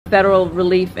federal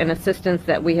relief and assistance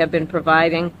that we have been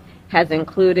providing has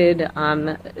included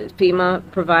FEMA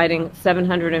providing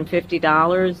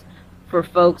 $750 for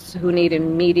folks who need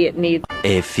immediate needs.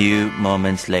 A few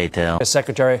moments later.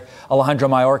 Secretary Alejandro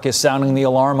Mayorkas sounding the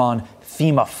alarm on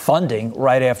FEMA funding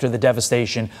right after the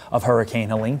devastation of Hurricane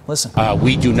Helene. Listen.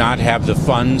 We do not have the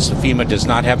funds. FEMA does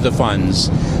not have the funds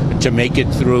to make it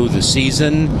through the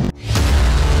season.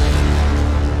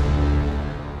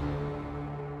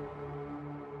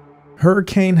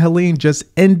 Hurricane Helene just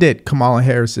ended Kamala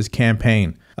Harris's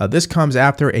campaign. This comes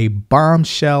after a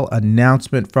bombshell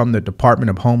announcement from the Department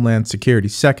of Homeland Security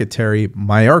Secretary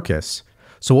Mayorkas.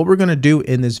 So what we're going to do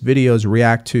in this video is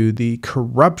react to the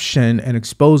corruption and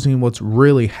exposing what's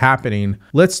really happening.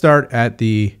 Let's start at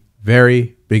the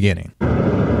very beginning.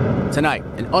 Tonight,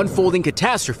 an unfolding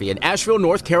catastrophe in Asheville,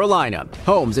 North Carolina.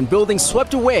 Homes and buildings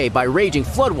swept away by raging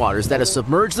floodwaters that have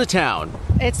submerged the town.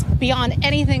 It's beyond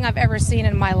anything I've ever seen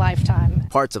in my lifetime.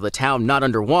 Parts of the town not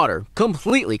underwater,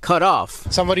 completely cut off.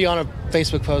 Somebody on a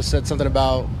Facebook post said something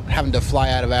about having to fly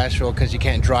out of Asheville because you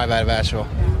can't drive out of Asheville.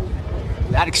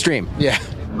 That extreme. Yeah.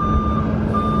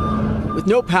 With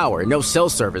no power and no cell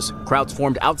service, crowds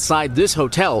formed outside this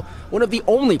hotel, one of the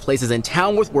only places in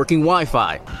town with working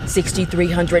Wi-Fi.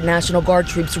 6,300 National Guard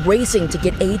troops racing to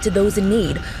get aid to those in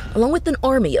need, along with an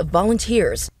army of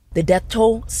volunteers. The death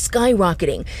toll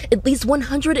skyrocketing. At least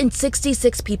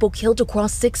 166 people killed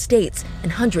across 6 states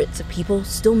and hundreds of people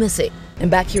still missing.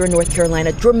 And back here in North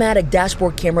Carolina, dramatic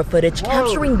dashboard camera footage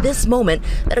capturing this moment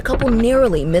that a couple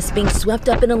narrowly missed being swept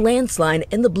up in a landslide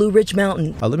in the Blue Ridge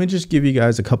Mountain. Let me just give you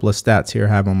guys a couple of stats here I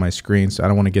have on my screen, so I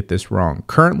don't want to get this wrong.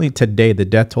 Currently today, the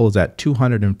death toll is at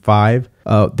 205.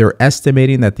 They're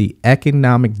estimating that the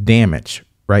economic damage,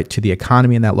 right, to the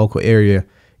economy in that local area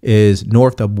is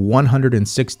north of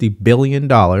 $160 billion.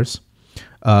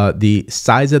 The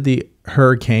size of the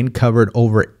hurricane covered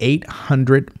over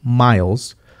 800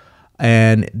 miles.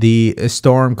 And the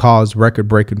storm caused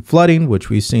record-breaking flooding, which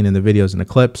we've seen in the videos and the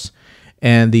clips.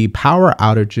 And the power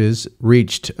outages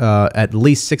reached at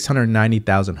least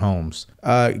 690,000 homes.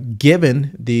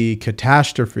 Given the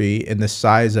catastrophe and the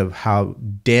size of how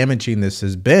damaging this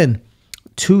has been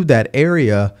to that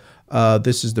area,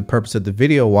 this is the purpose of the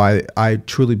video, why I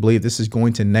truly believe this is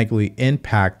going to negatively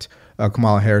impact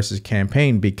Kamala Harris's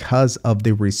campaign because of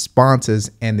the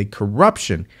responses and the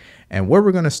corruption. And where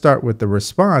we're going to start with the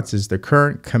response is the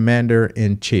current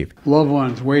commander-in-chief. Loved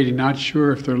ones waiting, not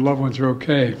sure if their loved ones are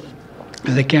okay,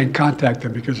 and they can't contact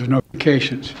them because there's no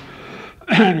communications.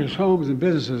 And whose homes and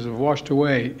businesses have washed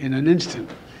away in an instant.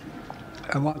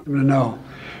 I want them to know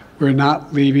we're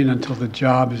not leaving until the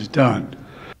job is done.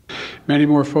 Many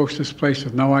more folks displaced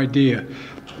with no idea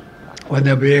when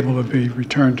they'll be able to be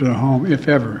returned to the home, if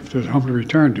ever, if there's a home to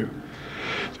return to.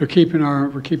 So we're keeping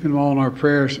them all in our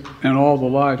prayers, and all the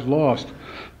lives lost,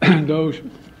 and those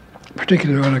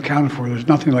particularly unaccounted for. There's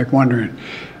nothing like wondering,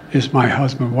 is my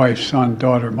husband, wife, son,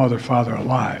 daughter, mother, father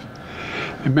alive?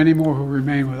 And many more who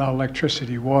remain without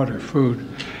electricity, water, food,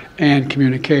 and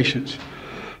communications,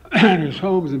 and whose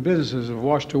homes and businesses have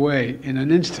washed away in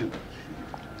an instant.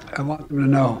 I want them to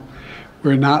know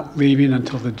we're not leaving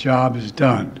until the job is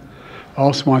done. I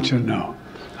also want you to know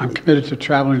I'm committed to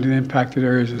traveling to the impacted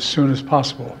areas as soon as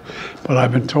possible, but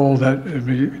I've been told that it would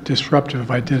be disruptive if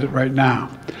I did it right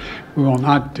now. We will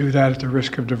not do that at the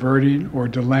risk of diverting or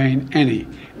delaying any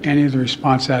of the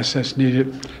response assets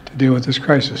needed to deal with this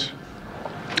crisis.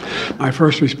 My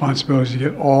first responsibility is to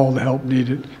get all the help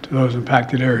needed to those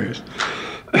impacted areas,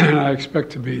 and I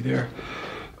expect to be there.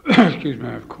 Excuse me,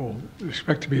 I have a cold. I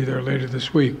expect to be there later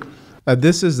this week.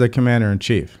 This is the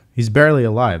commander-in-chief. He's barely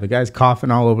alive. The guy's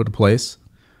coughing all over the place.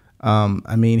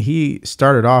 I mean, he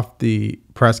started off the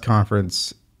press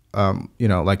conference,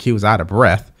 like he was out of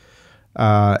breath.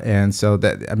 And so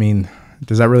that, I mean,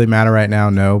 does that really matter right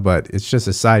now? No, but it's just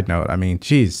a side note. I mean,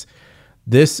 geez,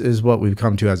 this is what we've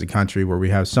come to as a country, where we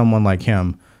have someone like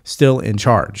him still in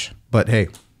charge. But hey,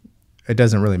 it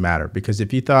doesn't really matter, because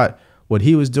if you thought what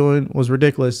he was doing was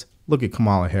ridiculous, look at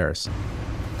Kamala Harris.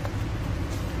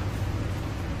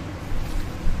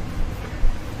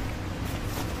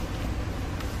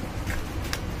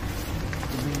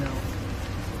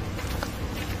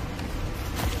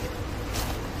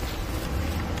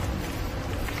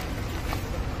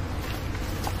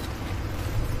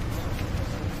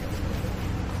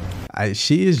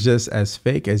 She is just as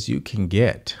fake as you can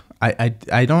get.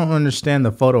 I don't understand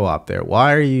the photo op there.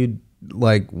 Why are you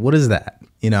like, what is that?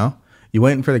 You know, you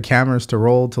waiting for the cameras to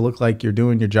roll to look like you're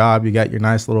doing your job. You got your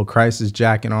nice little crisis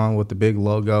jacket on with the big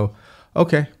logo.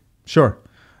 Okay, sure.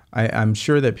 I'm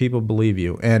sure that people believe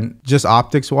you. And just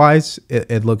optics wise,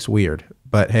 it looks weird.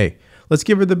 But hey, Let's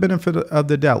give her the benefit of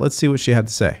the doubt. Let's see what she had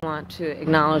to say. I want to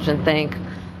acknowledge and thank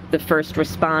the first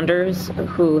responders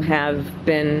who have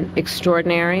been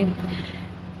extraordinary.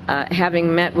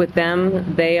 Having met with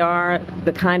them, they are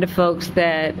the kind of folks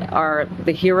that are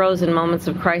the heroes in moments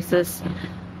of crisis,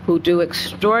 who do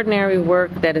extraordinary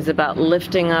work that is about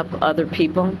lifting up other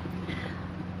people.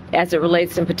 As it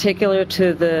relates in particular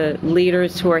to the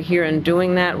leaders who are here and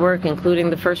doing that work,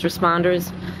 including the first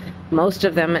responders, most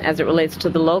of them, as it relates to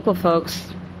the local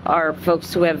folks, are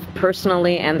folks who have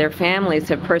personally, and their families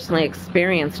have personally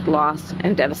experienced loss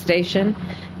and devastation,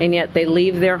 and yet they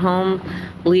leave their home,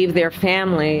 leave their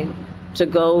family to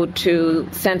go to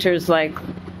centers like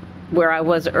where I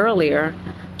was earlier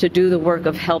to do the work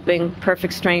of helping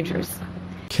perfect strangers.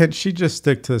 Can she just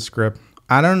stick to the script?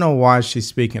 I don't know why she's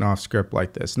speaking off script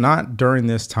like this. Not during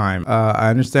this time. I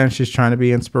understand she's trying to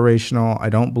be inspirational. I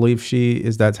don't believe she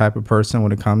is that type of person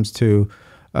when it comes to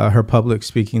her public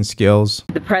speaking skills.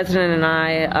 The president and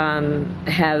I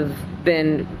have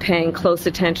been paying close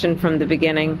attention from the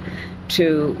beginning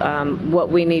to what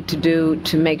we need to do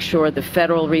to make sure the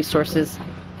federal resources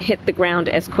hit the ground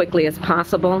as quickly as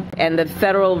possible. And the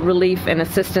federal relief and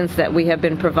assistance that we have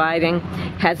been providing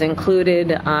has included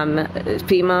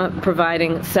FEMA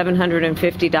providing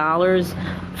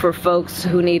 $750 for folks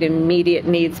who need immediate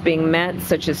needs being met,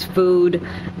 such as food,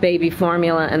 baby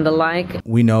formula, and the like.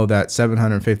 We know that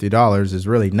 $750 is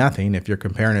really nothing if you're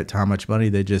comparing it to how much money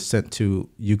they just sent to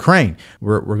Ukraine.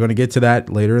 We're going to get to that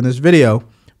later in this video,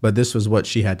 but this was what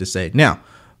she had to say. Now,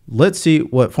 let's see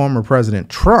what former President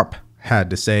Trump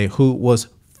had to say, who was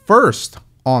first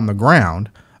on the ground,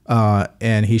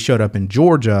 and he showed up in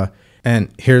Georgia,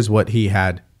 and here's what he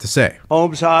had to say.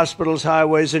 Homes, hospitals,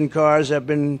 highways, and cars have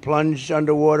been plunged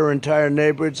underwater. Entire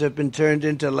neighborhoods have been turned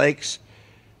into lakes.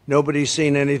 Nobody's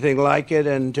seen anything like it,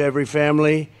 and to every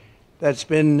family that's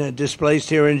been displaced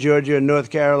here in Georgia and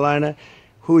North Carolina,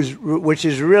 which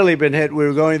has really been hit. We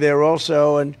were going there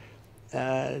also, and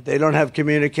they don't have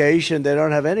communication. They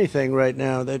don't have anything right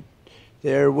now.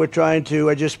 We're trying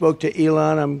to. I just spoke to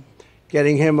Elon. I'm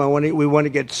getting him. We want to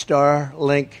get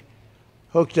Starlink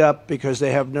hooked up because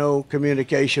they have no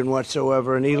communication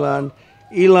whatsoever. And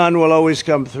Elon will always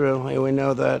come through. We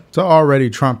know that. So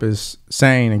already Trump is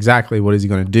saying exactly what he's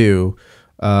going to do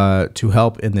to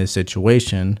help in this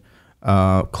situation,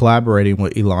 collaborating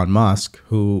with Elon Musk,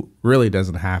 who really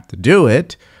doesn't have to do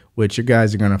it, which you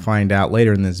guys are going to find out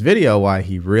later in this video why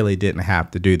he really didn't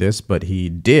have to do this, but he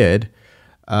did.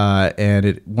 And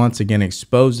it once again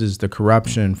exposes the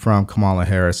corruption from Kamala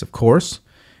Harris, of course,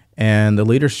 and the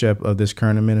leadership of this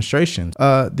current administration.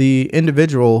 The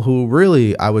individual who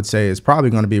really, I would say, is probably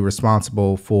going to be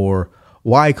responsible for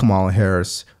why Kamala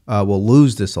Harris will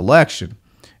lose this election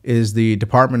is the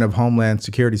Department of Homeland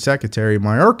Security Secretary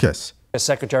Mayorkas.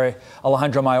 Secretary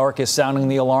Alejandro Mayorkas sounding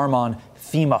the alarm on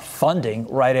FEMA funding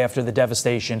right after the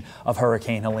devastation of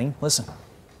Hurricane Helene. Listen.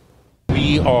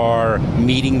 We are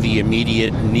meeting the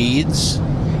immediate needs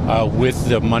with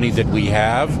the money that we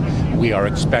have. We are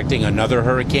expecting another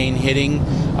hurricane hitting.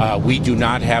 We do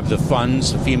not have the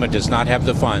funds. FEMA does not have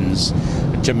the funds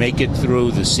to make it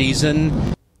through the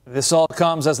season. This all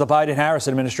comes as the Biden-Harris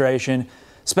administration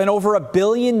spent over $1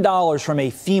 billion from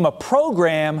a FEMA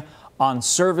program on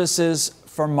services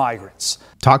for migrants.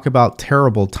 Talk about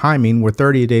terrible timing. We're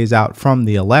 30 days out from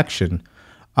the election.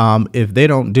 If they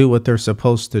don't do what they're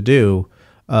supposed to do,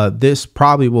 this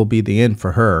probably will be the end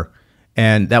for her.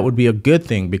 And that would be a good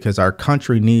thing because our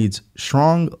country needs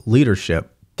strong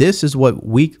leadership. This is what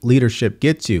weak leadership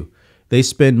gets you. They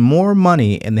spend more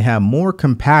money and they have more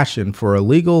compassion for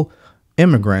illegal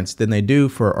immigrants than they do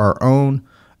for our own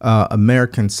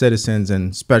American citizens,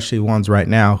 and especially ones right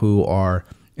now who are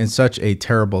in such a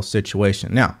terrible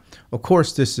situation. Now, of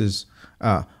course, this is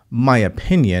my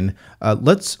opinion.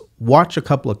 Let's watch a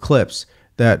couple of clips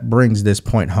that brings this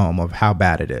point home of how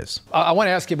bad it is. I want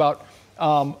to ask you about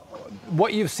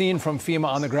what you've seen from FEMA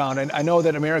on the ground. And I know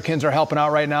that Americans are helping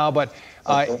out right now, but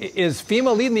is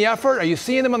FEMA leading the effort? Are you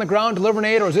seeing them on the ground delivering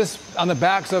aid, or is this on the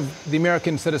backs of the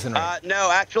American citizenry? No,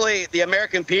 actually, the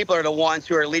American people are the ones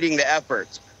who are leading the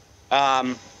efforts.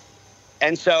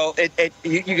 And so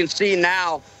you can see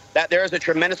now that there is a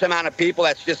tremendous amount of people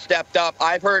that's just stepped up.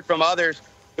 I've heard from others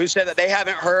who said that they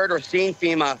haven't heard or seen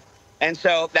FEMA. And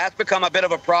so that's become a bit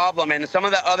of a problem. And some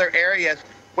of the other areas,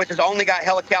 which has only got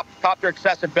helicopter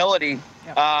accessibility,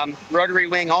 rotary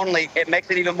wing only, it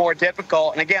makes it even more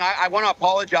difficult. And again, I want to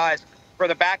apologize for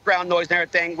the background noise and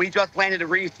everything. We just landed to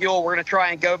refuel. We're going to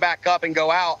try and go back up and go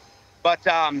out. But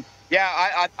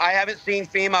yeah, I haven't seen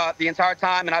FEMA the entire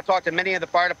time, and I've talked to many of the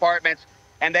fire departments,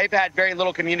 and they've had very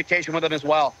little communication with them as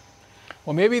well.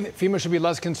 Well, maybe FEMA should be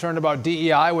less concerned about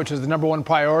DEI, which is the #1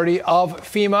 priority of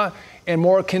FEMA, and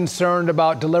more concerned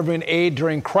about delivering aid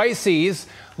during crises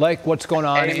like what's going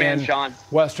on in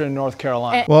Western North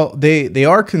Carolina. Well, they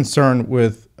are concerned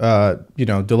with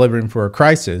delivering for a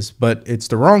crisis, but it's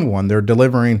the wrong one. They're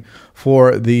delivering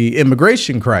for the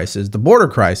immigration crisis, the border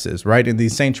crisis, right? In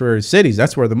these sanctuary cities,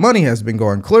 that's where the money has been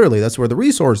going. Clearly, that's where the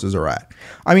resources are at.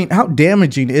 I mean, how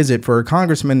damaging is it for a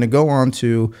congressman to go on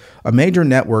to a major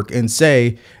network and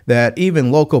say that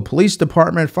even local police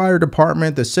department, fire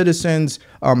department, the citizens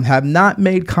have not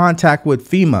made contact with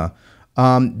FEMA?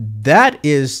 That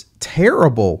is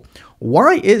terrible.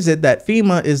 Why is it that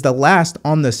FEMA is the last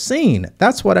on the scene?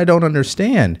 That's what I don't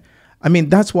understand. I mean,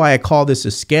 that's why I call this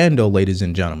a scandal, ladies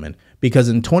and gentlemen, because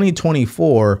in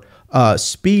 2024,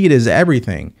 speed is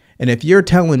everything. And if you're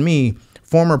telling me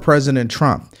former President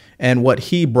Trump and what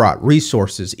he brought,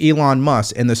 resources, Elon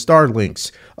Musk and the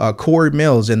Starlinks, Corey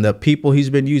Mills and the people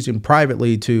he's been using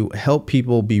privately to help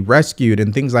people be rescued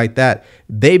and things like that,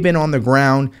 they've been on the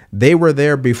ground. They were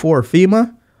there before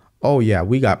FEMA. Oh yeah,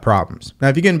 we got problems. Now,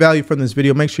 if you're getting value from this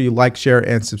video, make sure you like, share,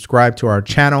 and subscribe to our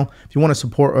channel. If you want to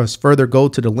support us further, go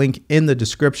to the link in the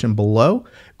description below,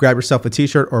 grab yourself a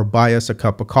t-shirt or buy us a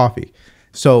cup of coffee.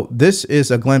 So this is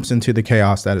a glimpse into the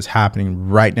chaos that is happening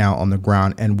right now on the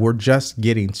ground, and we're just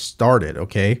getting started,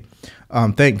 okay?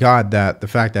 Thank God that the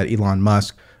fact that Elon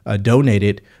Musk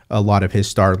donated a lot of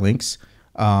his Starlinks,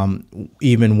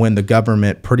 even when the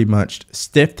government pretty much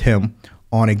stiffed him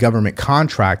on a government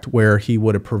contract where he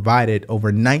would have provided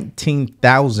over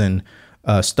 19,000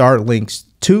 Starlinks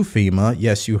to FEMA.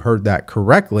 Yes, you heard that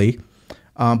correctly.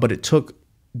 But it took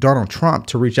Donald Trump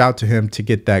to reach out to him to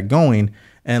get that going.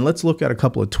 And let's look at a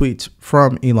couple of tweets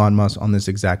from Elon Musk on this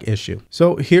exact issue.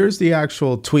 So here's the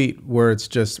actual tweet where it's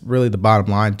just really the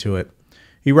bottom line to it.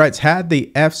 He writes, had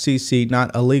the FCC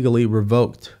not illegally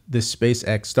revoked this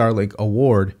SpaceX Starlink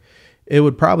award, it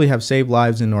would probably have saved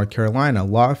lives in North Carolina.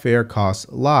 Lawfare costs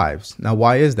lives. Now,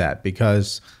 why is that?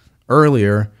 Because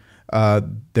earlier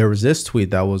there was this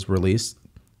tweet that was released.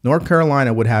 North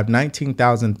Carolina would have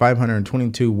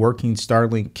 19,522 working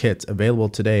Starlink kits available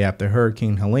today after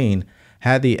Hurricane Helene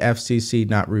had the FCC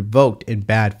not revoked in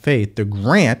bad faith the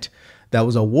grant that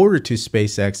was awarded to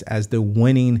SpaceX as the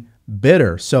winning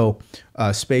bidder. So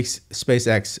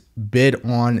SpaceX bid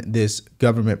on this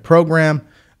government program.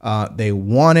 They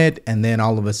won it, and then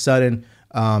all of a sudden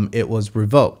it was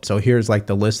revoked. So here's like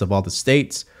the list of all the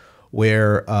states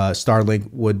where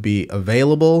Starlink would be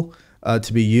available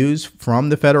to be used from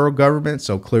the federal government.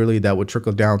 So clearly that would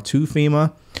trickle down to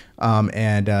FEMA,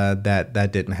 and that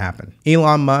didn't happen.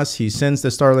 Elon Musk, he sends the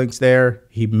Starlinks there.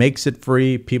 He makes it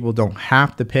free. People don't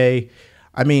have to pay.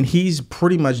 I mean, he's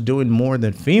pretty much doing more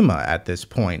than FEMA at this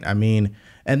point. I mean,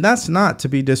 and that's not to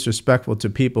be disrespectful to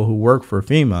people who work for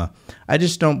FEMA. I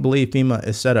just don't believe FEMA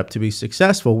is set up to be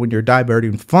successful when you're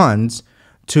diverting funds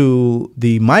to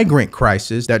the migrant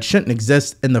crisis that shouldn't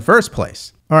exist in the first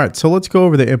place. All right, so let's go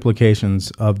over the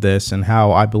implications of this and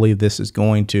how I believe this is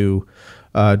going to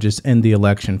just end the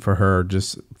election for her,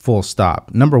 just full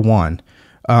stop. Number one,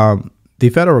 the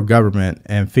federal government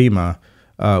and FEMA,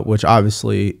 which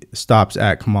obviously stops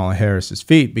at Kamala Harris's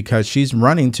feet because she's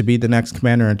running to be the next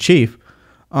commander-in-chief.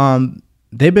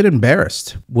 They've been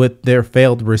embarrassed with their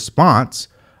failed response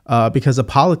because of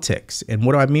politics. And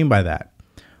what do I mean by that?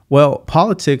 Well,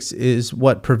 politics is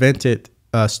what prevented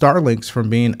Starlinks from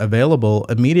being available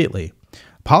immediately.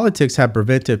 Politics have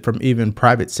prevented from even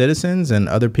private citizens and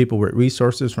other people with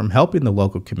resources from helping the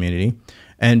local community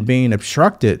and being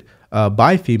obstructed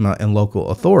by FEMA and local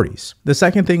authorities. The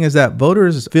second thing is that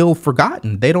voters feel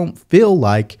forgotten. They don't feel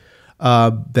like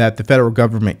that the federal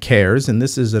government cares. And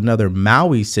this is another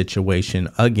Maui situation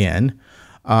again.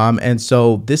 And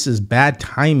so this is bad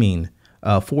timing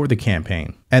for the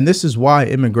campaign. And this is why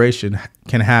immigration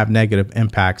can have negative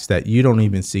impacts that you don't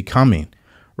even see coming,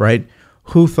 right?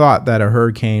 Who thought that a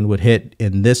hurricane would hit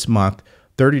in this month,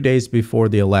 30 days before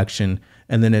the election,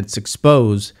 and then it's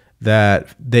exposed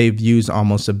that they've used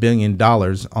almost $1 billion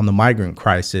on the migrant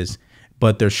crisis,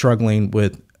 but they're struggling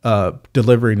with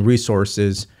delivering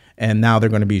resources, and now they're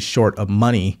going to be short of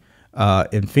money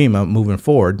in FEMA moving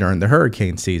forward during the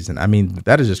hurricane season. I mean,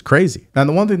 that is just crazy. Now,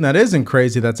 the one thing that isn't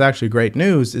crazy that's actually great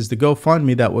news is the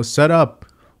GoFundMe that was set up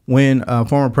when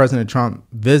former President Trump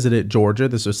visited Georgia.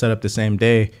 This was set up the same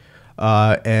day.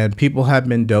 And people have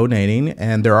been donating,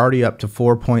 and they're already up to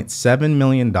 $4.7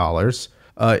 million.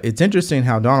 It's interesting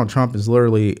how Donald Trump is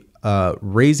literally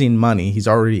raising money. He's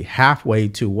already halfway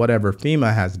to whatever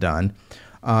FEMA has done.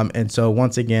 And so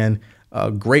once again,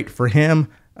 great for him,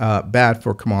 bad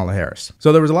for Kamala Harris.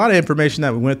 So there was a lot of information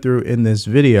that we went through in this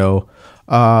video.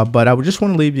 But I would just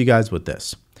want to leave you guys with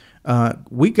this.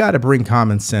 We got to bring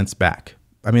common sense back.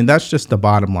 I mean, that's just the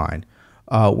bottom line.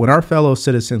 When our fellow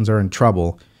citizens are in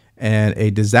trouble and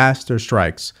a disaster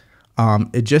strikes,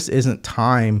 it just isn't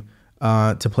time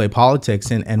to play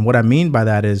politics. And what I mean by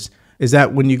that is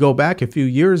that when you go back a few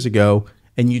years ago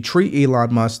and you treat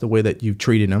Elon Musk the way that you've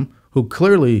treated him, who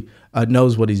clearly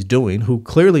knows what he's doing, who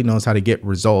clearly knows how to get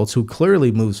results, who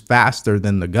clearly moves faster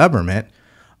than the government,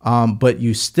 but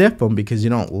you stiff him because you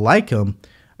don't like him,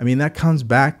 I mean, that comes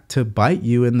back to bite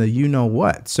you in the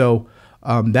you-know-what. So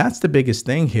that's the biggest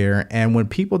thing here. And when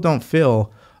people don't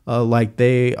feel like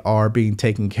they are being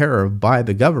taken care of by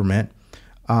the government,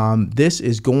 this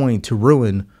is going to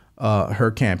ruin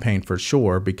her campaign for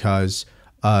sure, because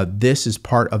this is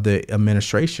part of the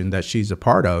administration that she's a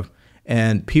part of.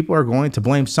 And people are going to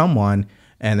blame someone,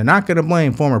 and they're not going to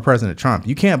blame former President Trump.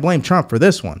 You can't blame Trump for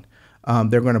this one.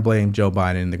 They're going to blame Joe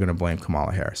Biden, and they're going to blame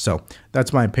Kamala Harris. So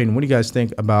that's my opinion. What do you guys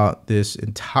think about this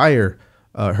entire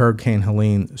Hurricane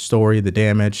Helene story, the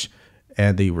damage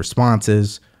and the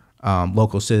responses,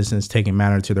 local citizens taking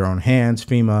matters to their own hands,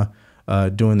 FEMA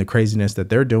doing the craziness that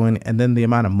they're doing, and then the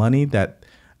amount of money that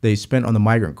they spent on the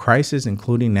migrant crisis,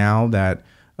 including now that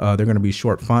they're going to be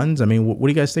short funds? I mean, what do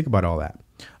you guys think about all that?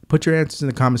 Put your answers in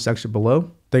the comment section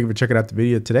below. Thank you for checking out the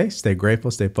video today. Stay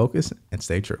grateful, stay focused, and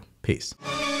stay true. Peace.